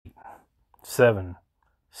7,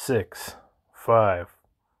 6, 5,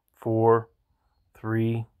 4,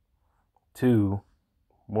 3, 2,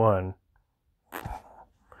 1.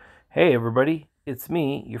 Hey everybody, it's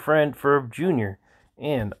me, your friend Ferb Jr.,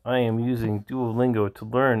 and I am using Duolingo to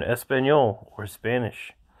learn Espanol, or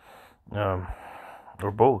Spanish, or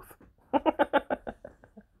both.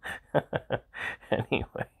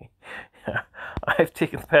 Anyway, I've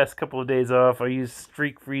taken the past couple of days off. I used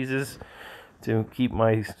streak freezes to keep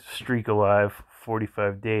my streak alive,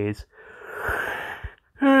 45 days.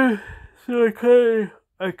 So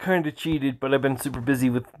I kind of cheated, but I've been super busy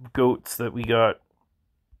with goats that we got.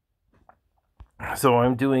 So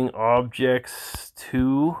I'm doing objects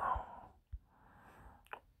 2,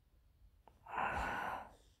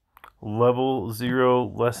 level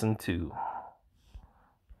 0, lesson 2.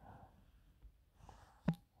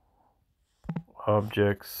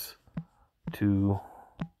 Objects 2,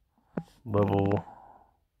 level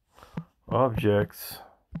objects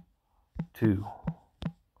 2,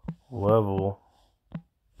 level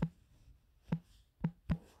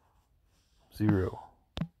 0,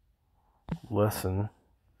 lesson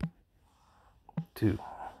 2.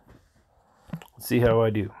 Let's see how I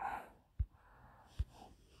do.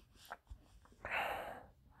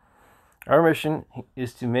 Our mission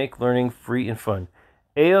is to make learning free and fun.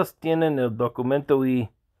 Ellos tienen el documento y...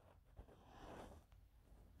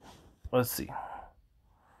 Let's see.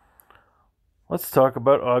 Let's talk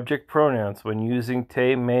about object pronouns when using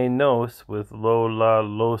te, me, nos with lo, la,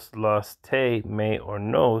 los, las, te, me, or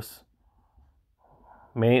nos.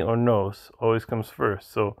 Me or nos always comes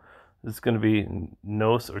first. So it's going to be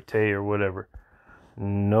nos or te or whatever.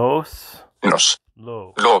 Nos.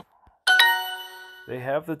 Lo. They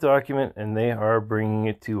have the document and they are bringing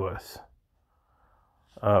it to us.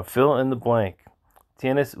 Fill in the blank.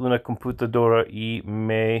 Tienes una computadora y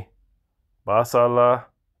me vas a la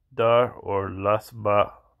dar or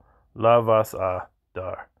la vas a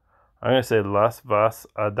dar. I'm going to say las vas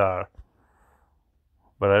a dar,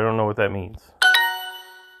 but I don't know what that means.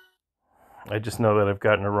 I just know that I've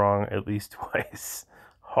gotten it wrong at least twice.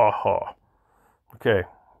 Ha ha. Okay,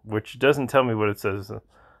 which doesn't tell me what it says.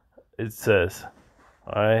 It says,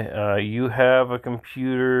 you have a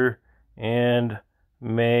computer and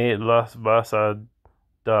me las vas a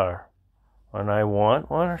dar. And I want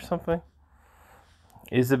one or something?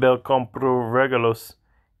 Isabel compró regalos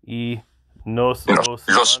y nos los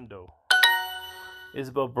mandó.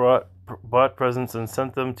 Isabel bought presents and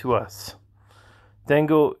sent them to us.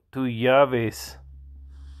 Tengo tu llaves.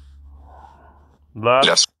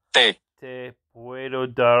 Las te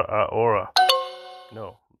puedo dar ahora.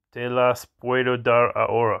 No, te las puedo dar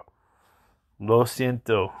ahora. Lo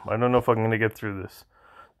siento. I don't know if I'm going to get through this.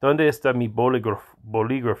 ¿Dónde está mi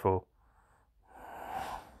bolígrafo?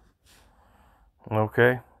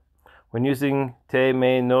 Okay. When using te,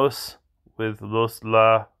 me, nos with los,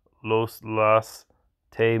 la, los, las,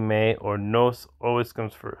 te, me, or nos always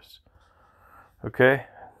comes first. Okay?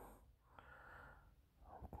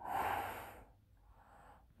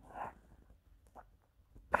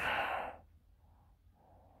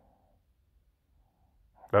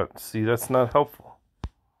 See, that's not helpful.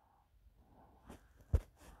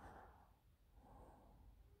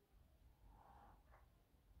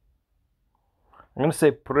 I'm going to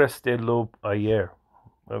say preste lo ayer.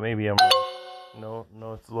 But maybe I'm wrong.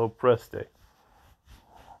 No, it's lo preste.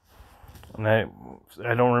 And I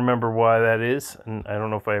don't remember why that is, and I don't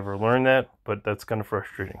know if I ever learned that, but that's kind of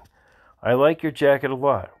frustrating. I like your jacket a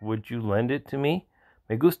lot. Would you lend it to me?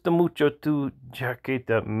 Me gusta mucho tu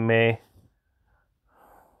jaqueta. Me...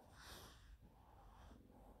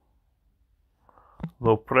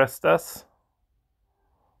 ¿Lo prestas?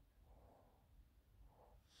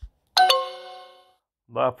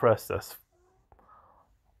 La prestas.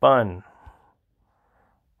 Fun.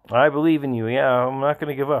 I believe in you. Yeah, I'm not going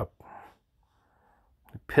to give up.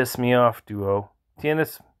 You piss me off, Duo.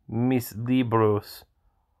 Tienes mis libros.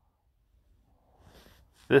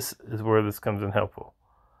 This is where this comes in helpful.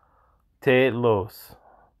 Te los.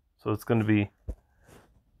 So it's going to be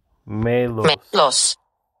me los.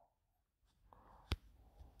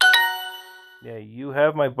 Yeah, you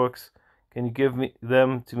have my books. Can you give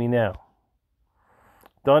them to me now?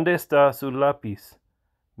 ¿Dónde está su lápiz?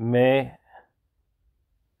 Me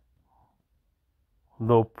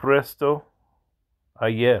lo presto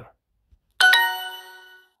ayer.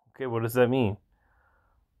 Okay, what does that mean?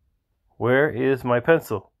 Where is my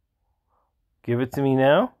pencil? Give it to me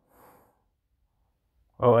now?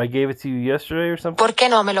 Oh, I gave it to you yesterday or something? ¿Por qué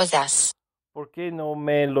no me los das? ¿Por qué no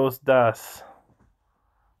me los das?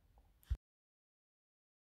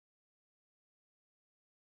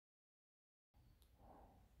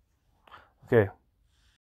 Okay.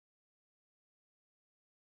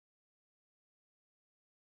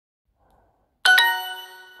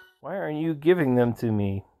 Why aren't you giving them to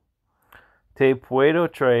me? Te puedo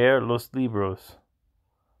traer los libros.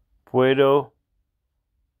 Puedo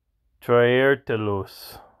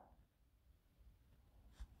traértelos.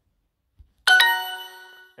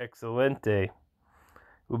 Excelente. It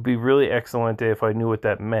would be really excelente if I knew what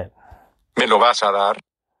that meant. ¿Me lo vas a dar?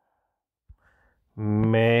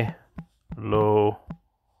 Me lo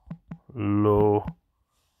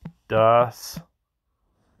das.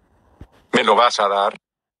 ¿Me lo vas a dar?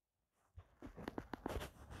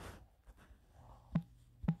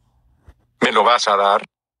 ¿Me lo vas a dar?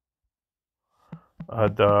 A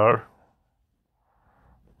dar.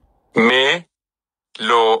 ¿Me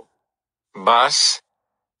lo vas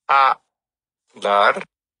a dar?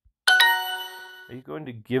 Are you going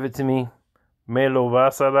to give it to me? Me lo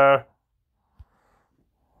vas a dar?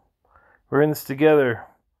 We're in this together.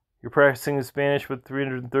 You're practicing Spanish with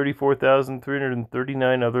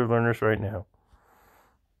 334,339 other learners right now.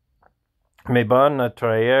 Me van a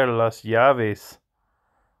traer las llaves.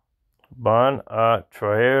 Van a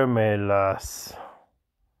traérmelas.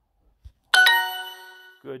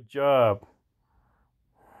 Good job.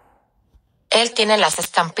 Él tiene las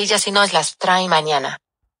estampillas y nos las trae mañana.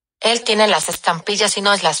 Él tiene las estampillas y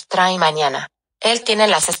nos las trae mañana. Él tiene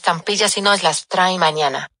las estampillas y nos las trae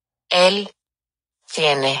mañana. Él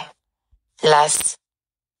tiene las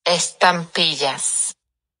estampillas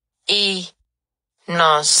y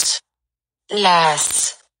nos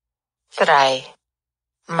las trae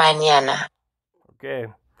mañana. Okay.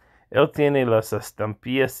 Él tiene las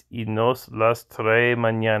estampillas y nos las trae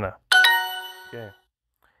mañana. Okay.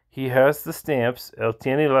 He has the stamps. Él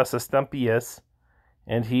tiene las estampillas.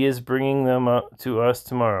 And he is bringing them to us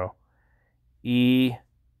tomorrow. Y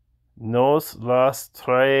nos las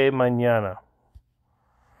trae mañana.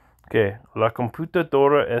 Okay. La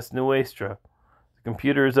computadora es nuestra. The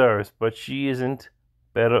computer is ours, but she isn't.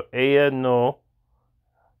 Pero ella no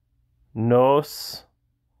nos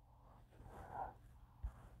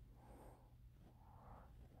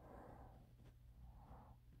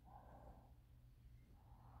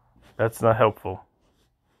That's not helpful.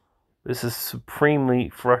 This is supremely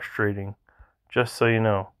frustrating, just so you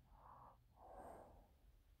know.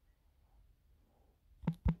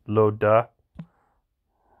 Lo da.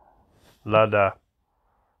 La da.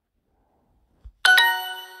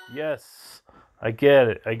 Yes, I get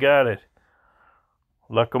it. I got it.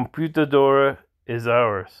 La computadora is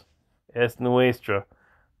ours. Es nuestra.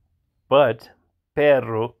 But,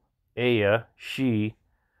 pero, ella, she,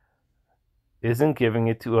 isn't giving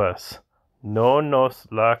it to us. No nos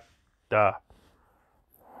la da.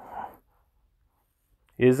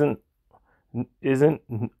 Isn't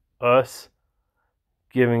us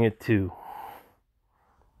giving it to.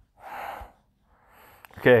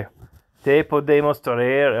 Okay. Te podemos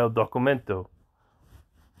traer el documento.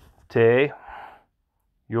 Te,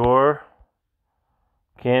 your,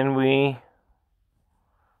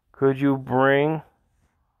 could you bring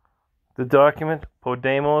the document?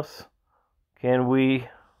 Podemos, can we?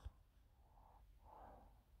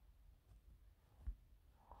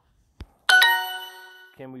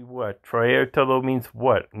 Can we what? Traértelo means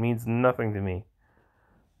what? It means nothing to me.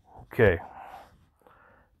 Okay.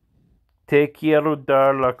 Te quiero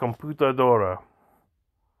dar la computadora.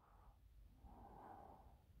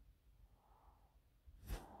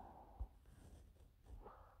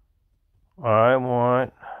 I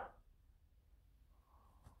want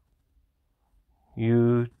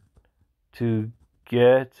you to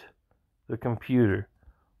get the computer.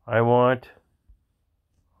 I want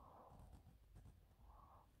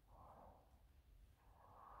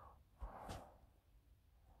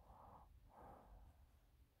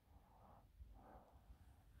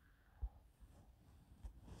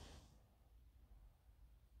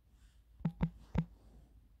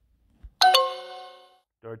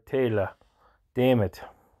Dartela. Damn it.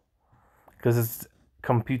 Because it's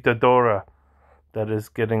computadora that is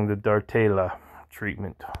getting the Dartela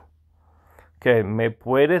treatment. Okay, me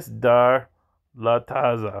puedes dar la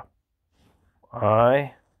taza.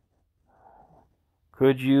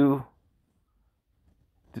 Could you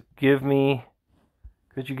give me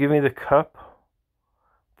the cup?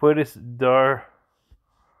 Puedes dar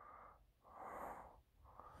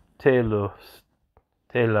tela.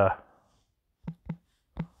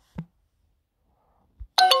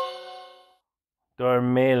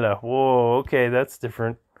 Darmela. Whoa, okay, that's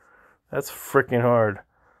different. That's freaking hard.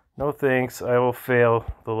 No thanks, I will fail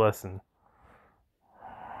the lesson.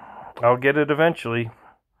 I'll get it eventually.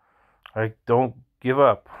 I don't give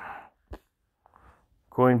up.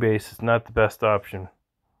 Coinbase is not the best option,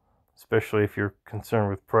 especially if you're concerned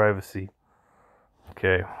with privacy.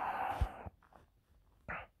 Okay.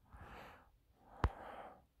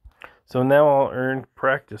 So now I'll earn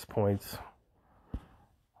practice points.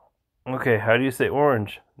 Okay, how do you say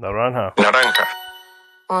orange? Naranja. Naranja.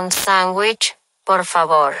 Un sándwich, por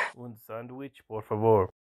favor. Un sándwich, por favor.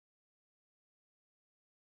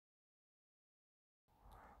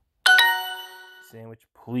 Sandwich,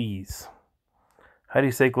 please. How do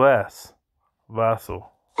you say glass?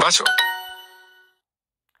 Vaso. Vaso.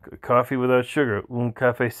 Coffee without sugar. Un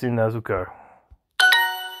café sin azúcar.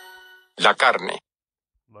 La carne.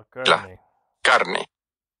 La carne. Carne.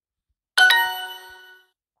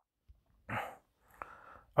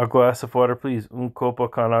 A glass of water, please. Un copa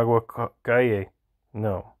con agua calle.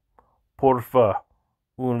 No. Porfa.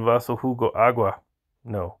 Un vaso jugo agua.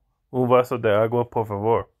 No. Un vaso de agua, por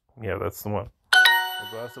favor. Yeah, that's the one. A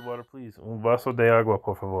glass of water, please. Un vaso de agua,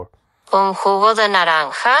 por favor. Un jugo de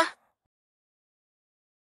naranja.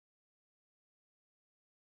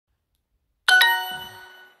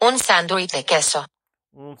 Un sándwich de queso.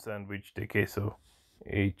 Un sándwich de queso.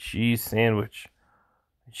 A cheese sandwich.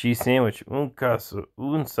 A cheese sandwich. Un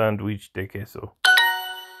sándwich de queso.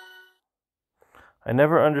 I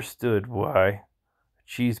never understood why a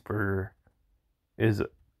cheeseburger is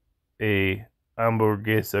a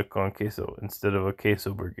hamburguesa con queso instead of a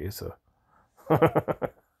queso burguesa.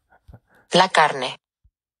 La carne.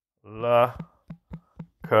 La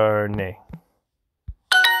carne.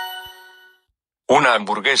 Una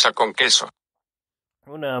hamburguesa con queso.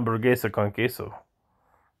 Una hamburguesa con queso.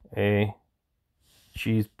 A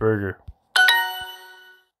cheeseburger.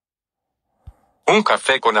 Un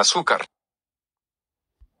café con azúcar.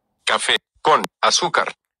 Café con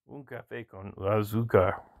azúcar. Un café con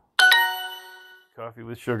azúcar. Coffee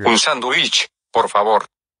with sugar. Un sándwich, por favor.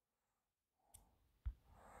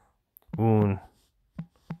 Un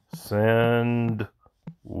sandwich.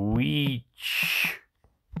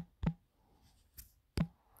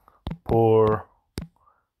 Por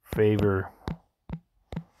favor.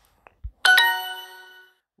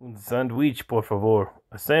 Un sandwich, por favor.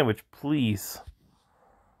 A sandwich, please.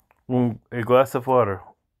 A glass of water.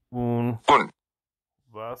 Un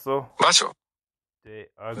vaso Vaso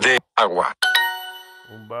de agua. de agua.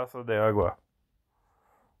 Un vaso de agua.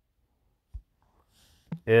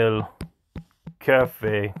 El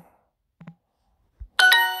café.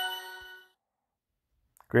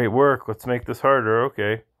 Great work. Let's make this harder.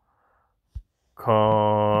 Okay.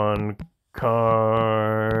 Con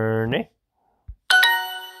carne.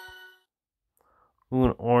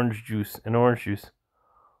 Un orange juice. An orange juice.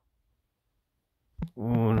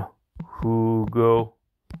 Un jugo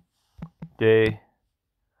de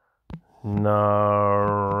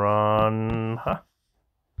naranja.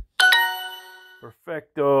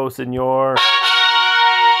 Perfecto, señor.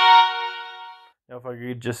 Now if I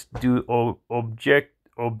could just do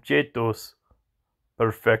objetos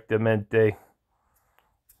perfectamente.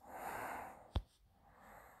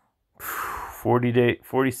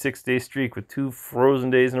 46-day streak with 2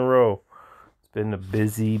 frozen days in a row. It's been a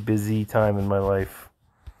busy time in my life.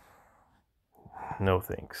 No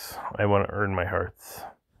thanks. I want to earn my hearts.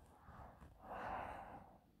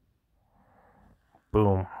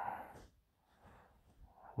 Boom.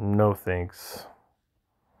 No thanks.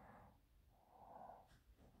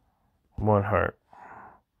 1 heart.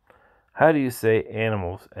 How do you say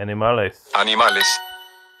animals? Animales. Animales.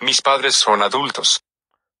 Mis padres son adultos.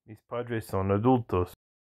 Mis padres son adultos.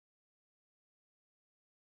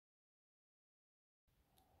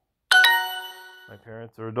 My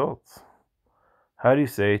parents are adults. How do you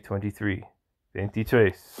say 23?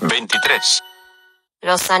 23. 23.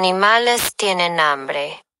 Los animales tienen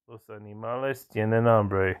hambre. Los animales tienen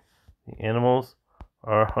hambre. The animals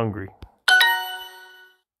are hungry.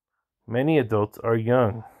 Many adults are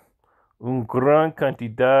young. Un gran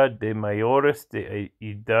cantidad de mayores de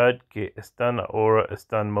edad que están ahora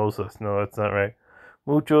están mozos. No, that's not right.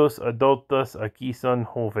 Muchos adultos aquí son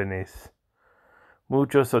jóvenes.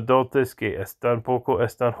 Muchos adultos que están poco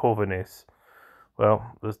están jóvenes. Well,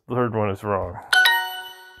 the third one is wrong.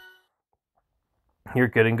 You're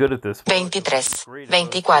getting good at this. 23,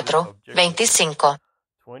 24, 25.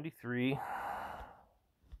 23,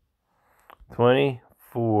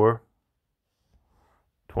 24,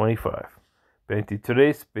 25.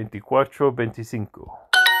 23, 24, 25.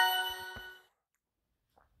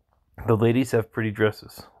 The ladies have pretty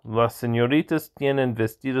dresses. Las señoritas tienen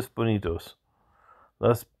vestidos bonitos.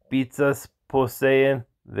 Las pizzas poseen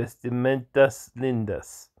vestimentas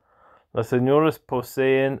lindas. Las señoras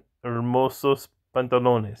poseen hermosos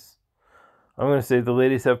pantalones. I'm going to say the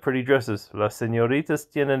ladies have pretty dresses. Las señoritas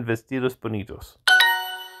tienen vestidos bonitos.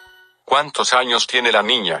 ¿Cuántos años tiene la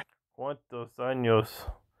niña? ¿Cuántos años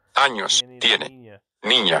Años la tiene. niña?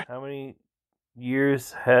 Niña. How many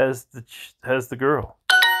years has the girl?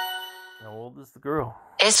 How old is the girl?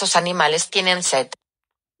 Esos animales tienen sed.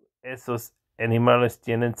 Esos animales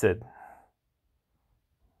tienen sed.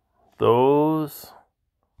 Those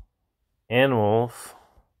animals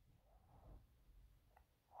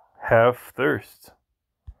have thirst.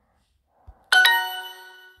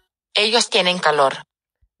 Ellos tienen calor.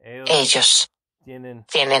 Ellos tienen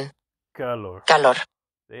tienen calor. calor.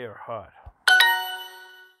 They are hot.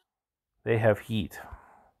 They have heat.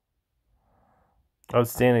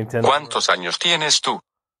 Outstanding. 10. ¿Cuántos años tienes tú?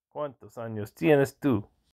 ¿Cuántos años tienes tú?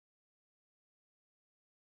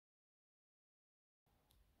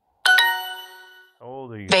 How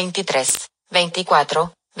old are you? 23,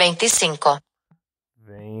 24, 25.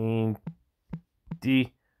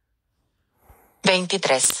 20.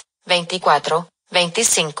 23, 24,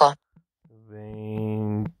 25.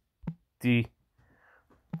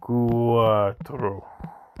 24.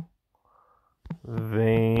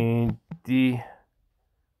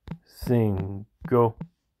 25.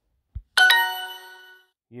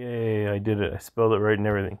 Yay, I did it. I spelled it right and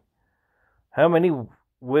everything. How many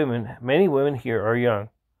women here are young?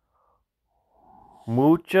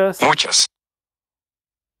 Muchas Muchas.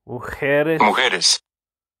 mujeres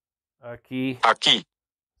Aquí aquí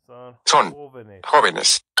son jóvenes.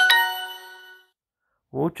 jóvenes.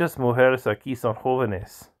 Muchas mujeres aquí son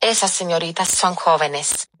jóvenes. Esas señoritas son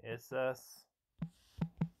jóvenes.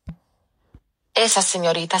 Esas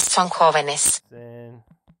señoritas son jóvenes.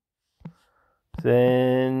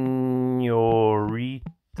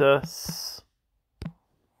 Señoritas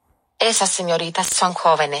Esas señoritas son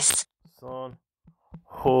jóvenes. son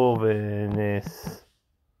jóvenes.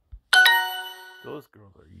 Those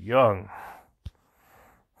girls are young.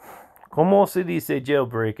 ¿Cómo se dice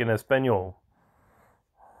jailbreak en español?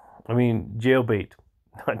 I mean, jailbait,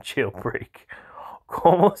 not jailbreak.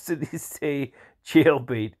 ¿Cómo se dice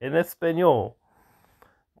jailbait en español?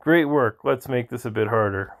 Great work. Let's make this a bit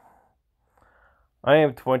harder. I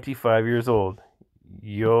am 25 years old.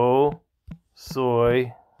 Yo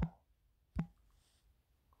soy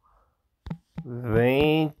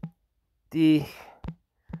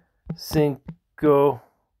 25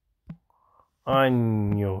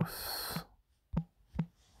 años.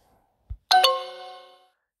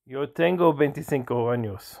 Yo tengo 25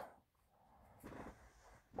 años.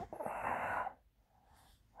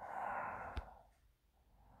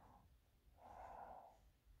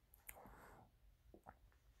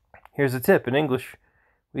 Here's a tip. In English,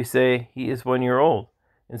 we say he is 1 year old.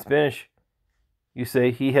 In Spanish, you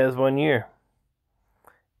say he has 1 year.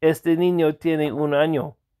 Este niño tiene 1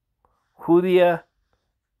 año. Julia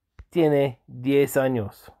tiene 10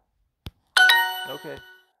 años. Okay.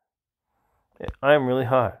 I'm really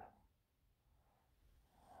hot.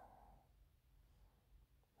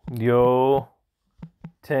 Yo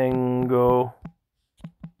tengo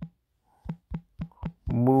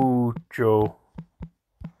mucho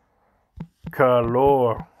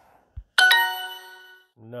calor.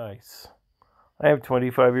 Nice. I am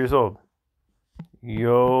 25 years old.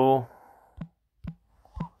 Yo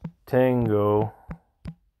tengo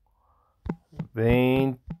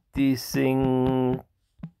 25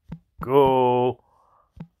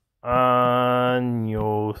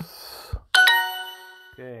 años.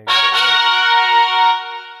 Okay, I got it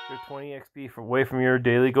right. You're 20 XP away from your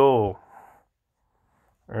daily goal.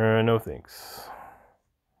 No thanks.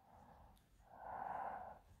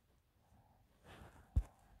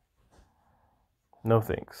 No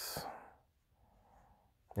thanks.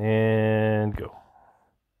 And go.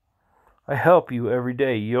 I help you every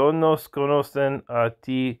day. Yo nos conocen a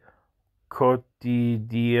ti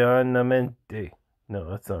cotidianamente. No,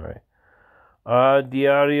 that's not right. A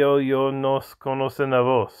diario yo nos conocen a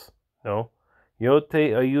vos. No. Yo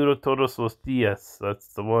te ayudo todos los días.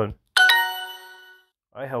 That's the one.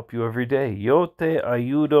 I help you every day. Yo te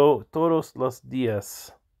ayudo todos los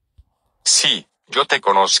días. Sí, yo te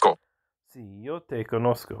conozco. Sí, yo te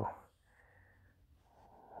conozco.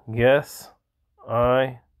 Yes,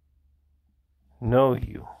 I know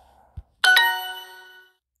you.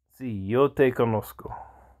 Sí, yo te conozco.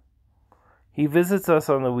 He visits us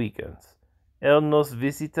on the weekends. Él nos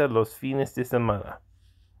visita los fines de semana.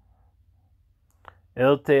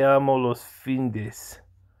 Él te amo los findes.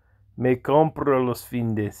 Me compro los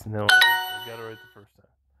findes. No, I got it right the first time.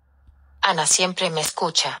 Ana siempre me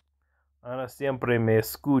escucha. Ana siempre me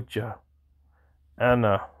escucha.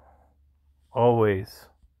 Ana always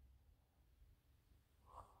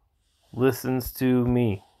listens to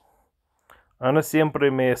me. Ana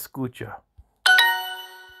siempre me escucha.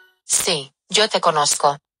 Sí, yo te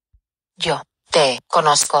conozco. Yo te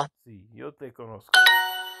conozco. Sí, yo te conozco.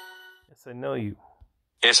 Yes, I know you.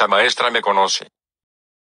 Esa maestra me conoce.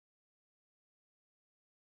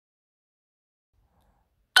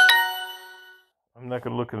 I'm not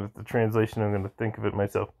going to look at the translation. I'm going to think of it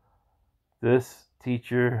myself. This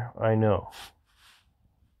teacher I know.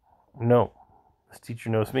 No, this teacher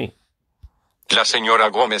knows me. La señora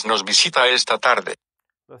Gómez nos visita esta tarde.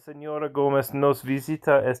 La señora Gómez nos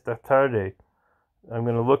visita esta tarde. I'm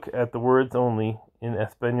going to look at the words only in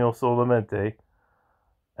español solamente,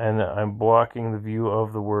 and I'm blocking the view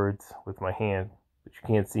of the words with my hand, but you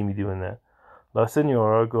can't see me doing that. La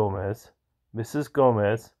señora Gómez, Mrs.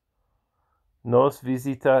 Gómez, nos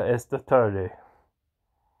visita esta tarde.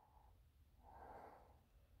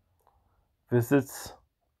 Visits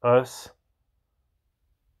us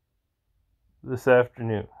this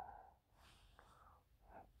afternoon.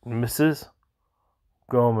 Mrs.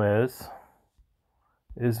 Gómez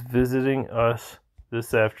is visiting us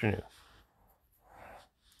this afternoon.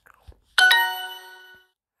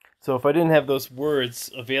 So if I didn't have those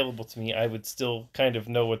words available to me, I would still kind of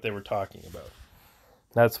know what they were talking about.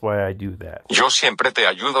 That's why I do that. Yo siempre te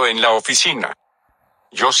ayudo en la oficina.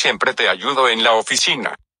 Yo siempre te ayudo en la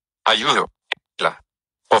oficina. Ayudo. La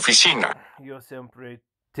oficina. Yo siempre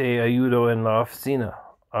te ayudo en la oficina.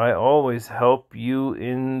 I always help you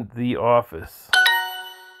in the office.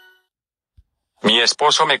 Mi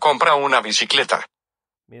esposo me compra una bicicleta.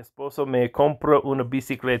 Mi esposo me compra una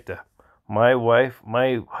bicicleta. My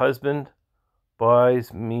husband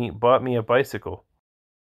bought me a bicycle.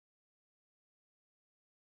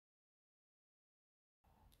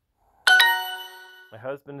 My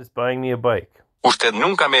husband is buying me a bike. Usted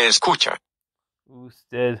nunca me escucha.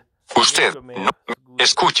 Usted Usted me no me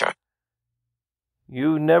escucha.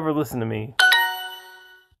 You never listen to me.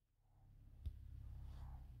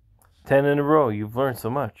 10 in a row. You've learned so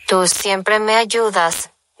much. Tú siempre me ayudas.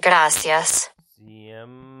 Gracias.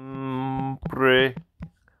 Siempre.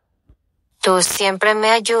 Tú siempre me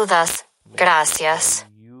ayudas. Gracias.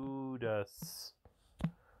 Ayudas.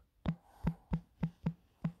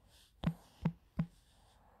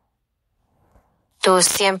 Tú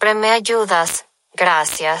siempre me ayudas.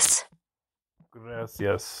 Gracias.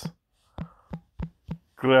 Gracias.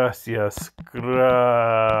 Gracias.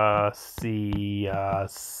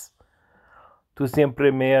 Gracias. Tú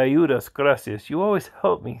siempre me ayudas. Gracias. You always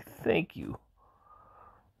help me. Thank you.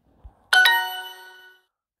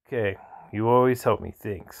 Okay. You always help me.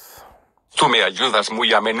 Thanks. Tú me ayudas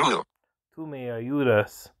muy a menudo. Tú me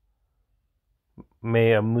ayudas.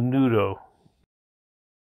 Me a menudo.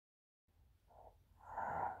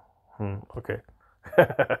 Okay.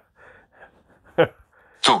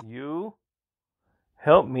 Tú You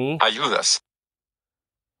help me ayudas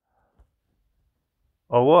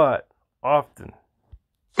a lot, often.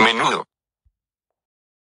 menudo.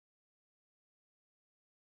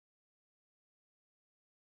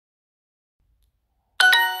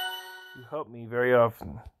 You help me very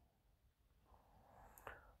often.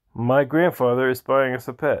 My grandfather is buying us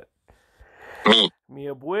a pet. Mi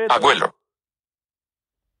abuelo. abuelo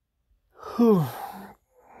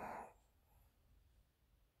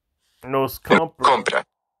Nos compra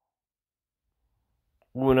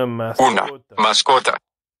una una mascota. mascota.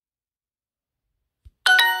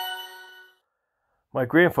 My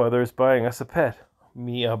grandfather is buying us a pet.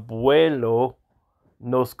 Mi abuelo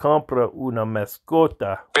nos compra una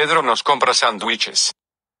mascota. Pedro nos compra sándwiches.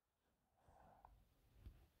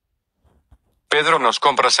 Pedro nos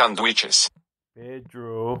compra sándwiches.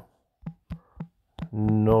 Pedro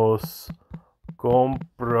nos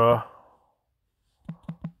compra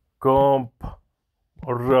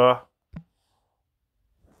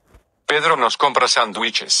Pedro nos compra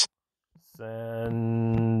sándwiches.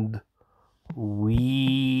 sandwiches.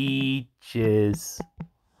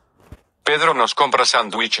 Pedro nos compra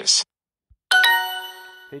sándwiches.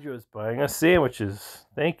 Pedro is buying us sandwiches.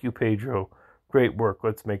 Thank you, Pedro. Great work.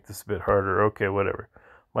 Let's make this a bit harder. Okay, whatever.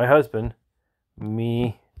 My husband,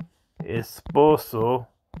 mi esposo,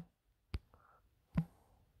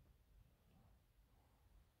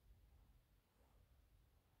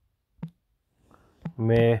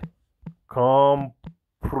 me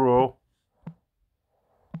compro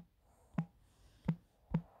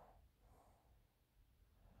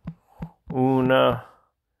una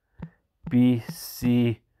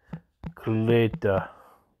bicicleta.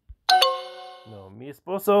 No, mi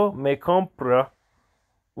esposo me compra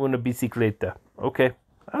una bicicleta. Okay,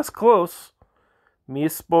 that's close. Mi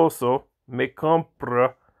esposo me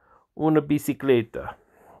compra una bicicleta.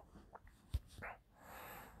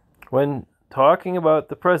 When talking about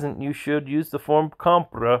the present, you should use the form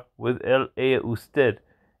compra with el, ella, usted.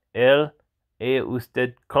 El, ella,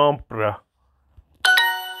 usted compra.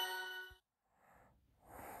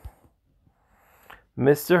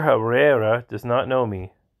 Mr. Herrera does not know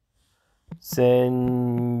me.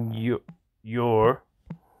 Señor,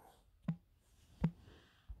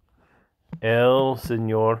 el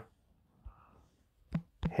señor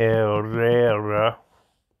Herrera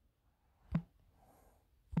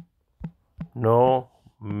no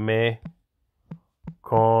me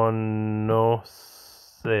conoce.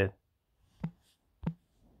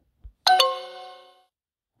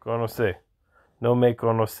 No me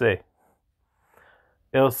conoce.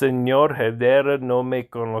 El señor Herrera no me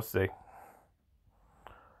conoce.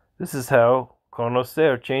 This is how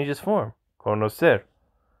conocer changes form. Conocer.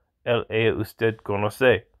 El, ella, usted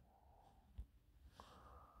conoce.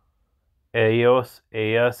 Ellos,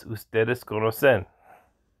 ellas, ustedes conocen.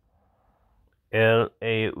 El,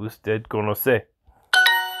 ella, usted conoce.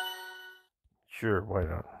 Sure, why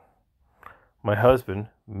not? My husband,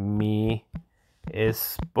 mi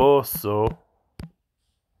esposo,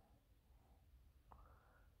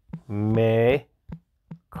 me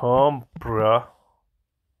compra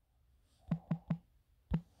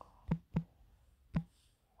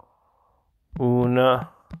una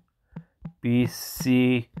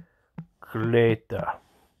bicicleta.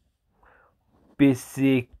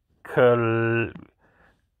 Bicicleta.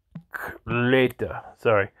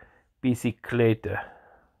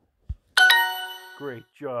 Great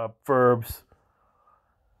job, verbs.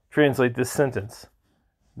 Translate this sentence.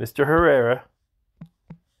 Mr. Herrera,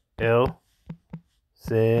 el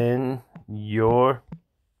señor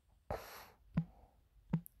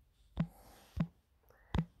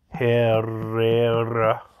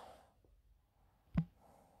Herrera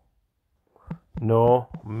no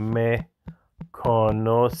me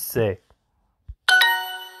conoce.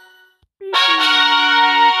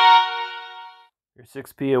 You're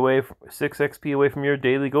 6 XP away from your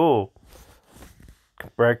daily goal.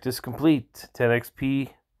 Practice complete. 10 XP.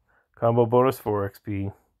 Combo bonus 4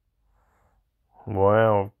 XP.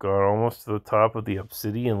 Wow, got almost to the top of the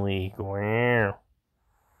Obsidian League. Wow.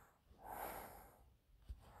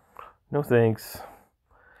 No thanks.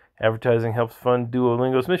 Advertising helps fund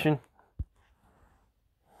Duolingo's mission.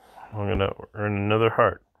 I'm gonna earn another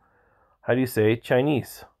heart. How do you say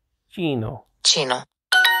Chinese? Chino. Chino.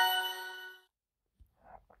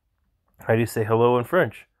 How do you say hello in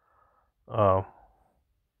French?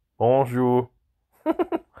 Bonjour.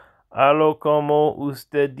 Allo, como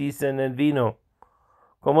usted dice en el vino?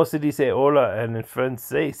 ¿Cómo se dice hola en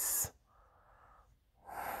francés?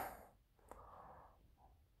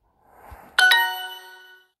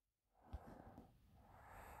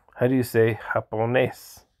 How do you say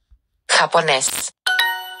japonés? Japonés.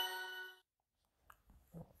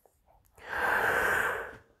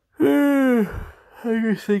 How do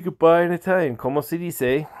you say goodbye in Italian? ¿Cómo se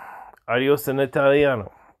dice adiós en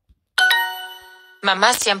italiano?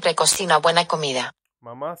 Mamá siempre cocina buena comida.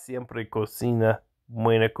 Mamá siempre cocina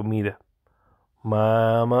buena comida.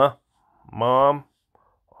 Mom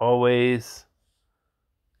always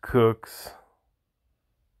cooks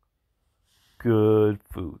good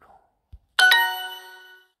food.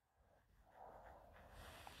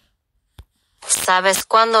 ¿Sabes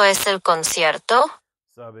cuándo es el concierto?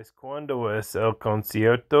 ¿Sabes cuándo es el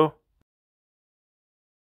concierto?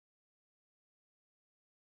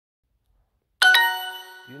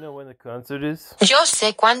 Do you know when the concert is? Yo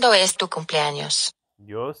sé cuándo es tu cumpleaños.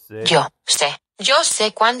 Yo sé. Yo sé. Yo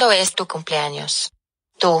sé cuándo es tu cumpleaños.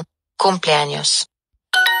 Tu cumpleaños.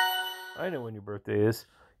 I know when your birthday is.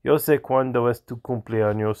 Yo sé cuándo es tu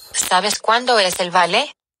cumpleaños. ¿Sabes cuándo es el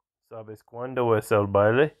baile? ¿Sabes cuándo es el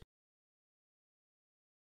baile?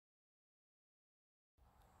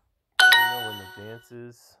 Do you know when the dance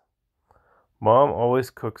is? Mom always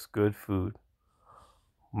cooks good food.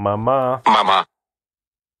 Mamá Mamá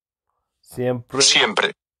siempre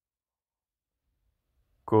siempre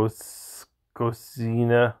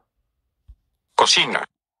cocina cocina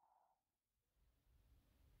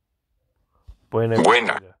buena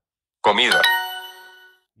buena comida.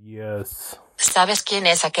 Yes. ¿Sabes quién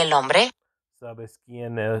es aquel hombre? ¿Sabes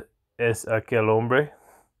quién es aquel hombre?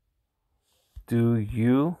 Do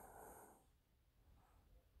you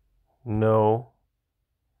know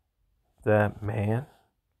that man?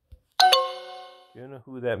 Do you know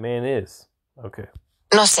who that man is? Okay.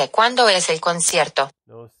 No sé cuándo es el concierto.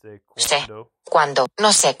 No sé Sé cuándo cuándo.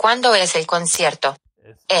 No sé cuándo es el concierto.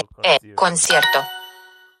 es el concierto. Concierto.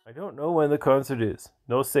 I don't know when the concert is.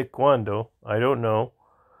 No sé cuándo. I don't know.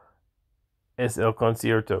 Es el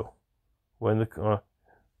concierto. When the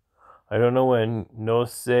I don't know when. No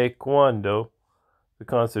sé cuándo the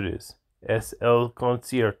concert is. Es el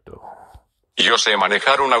concierto. Yo sé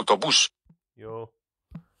manejar un autobús. Yo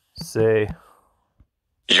sé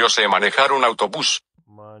Yo sé manejar un autobús.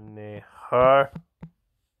 manejar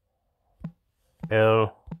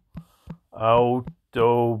el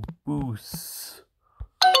autobús.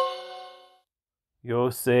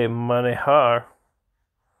 Yo sé manejar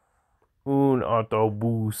un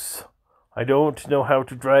autobús. I don't know how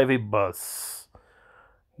to drive a bus.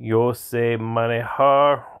 Yo sé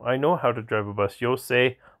manejar. I know how to drive a bus. Yo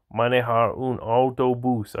sé manejar un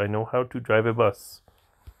autobús. I know how to drive a bus.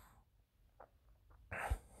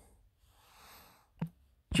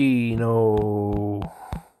 Chino.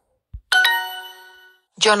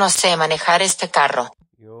 Yo no sé manejar este carro.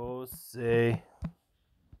 Yo sé.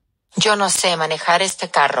 Yo no sé manejar este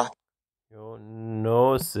carro. Yo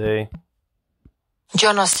no sé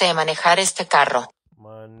Yo no sé manejar este carro.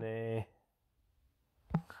 manejar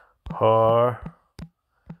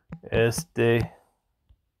este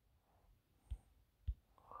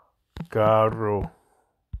carro.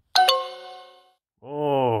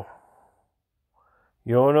 Oh.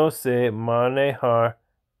 Yo no sé manejar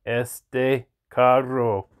este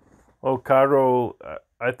carro. Oh, carro.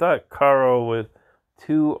 I thought carro with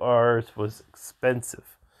 2 R's was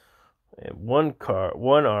expensive. And one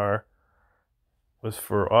R was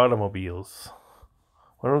for automobiles.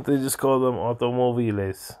 Why don't they just call them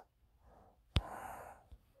automoviles?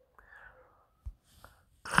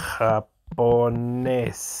 Japonés.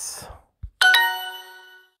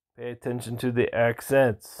 Pay attention to the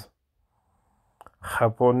accents.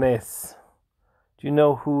 Japonés. Do you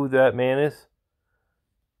know who that man is?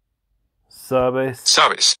 ¿Sabes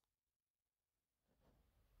 ¿Sabes?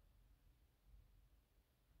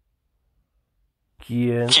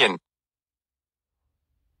 quién ¿Quién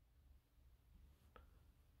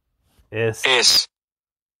es es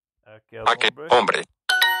aquel aquel hombre? hombre?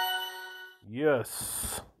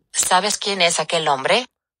 Yes. ¿Sabes quién es aquel hombre?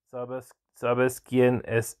 ¿Sabes quién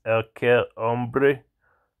es aquel hombre?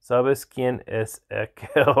 ¿Sabes quién es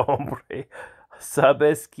aquel hombre?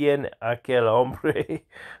 ¿Sabes quién aquel hombre?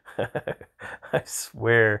 I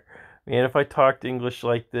swear. Man, if I talked English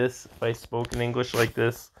like this, if I spoke in English like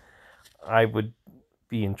this, I would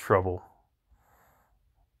be in trouble.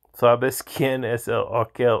 ¿Sabes quién es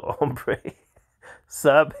aquel hombre?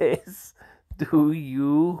 ¿Sabes? Do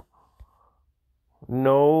you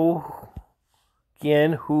know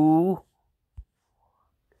quién who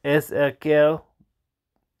es aquel?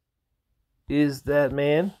 Is that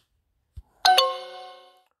man?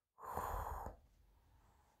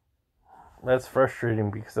 That's frustrating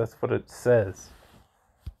because that's what it says.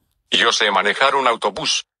 Yo sé manejar un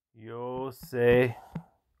autobús. Yo sé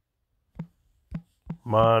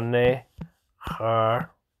manejar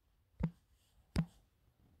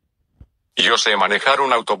Yo sé manejar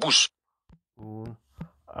un autobús. un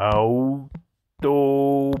autobús.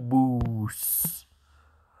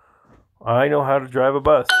 I know how to drive a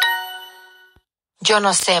bus. Yo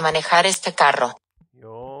no sé manejar este carro.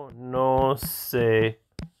 Yo no sé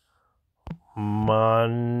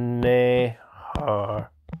manejar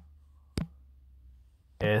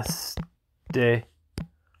este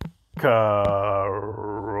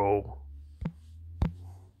carro.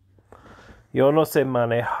 Yo no sé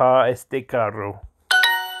manejar este carro.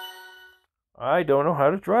 I don't know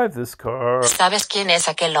how to drive this car. ¿Sabes quién es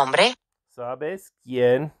aquel hombre? ¿Sabes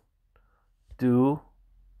quién? Do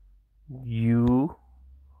you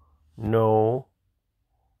know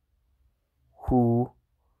who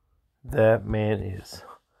that man is?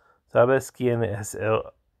 ¿Sabes quién es el?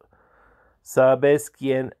 ¿Sabes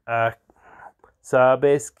quién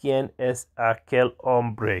es aquel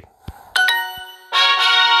hombre?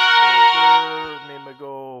 Name a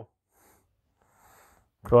go.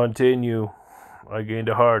 Continue. I gained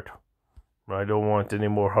a heart. I don't want any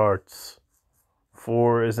more hearts.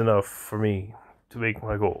 4 is enough for me to make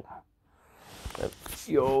my goal.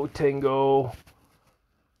 Yo, Tango.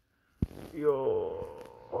 Yo.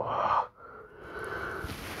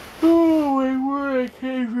 Oh, my word, I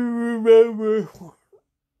can't even remember.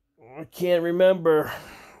 I can't remember.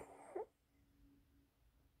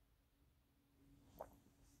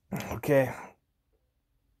 Okay.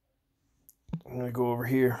 I'm going to go over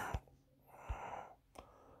here.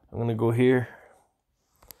 I'm going to go here.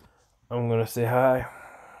 I'm going to say hi.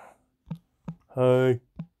 Hi.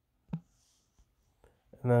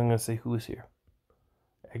 And then I'm going to say who's here.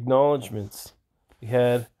 Acknowledgements. We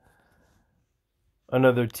had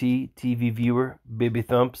another TV viewer, Baby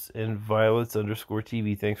Thumps, and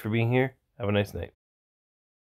Violets_TV. Thanks for being here. Have a nice night.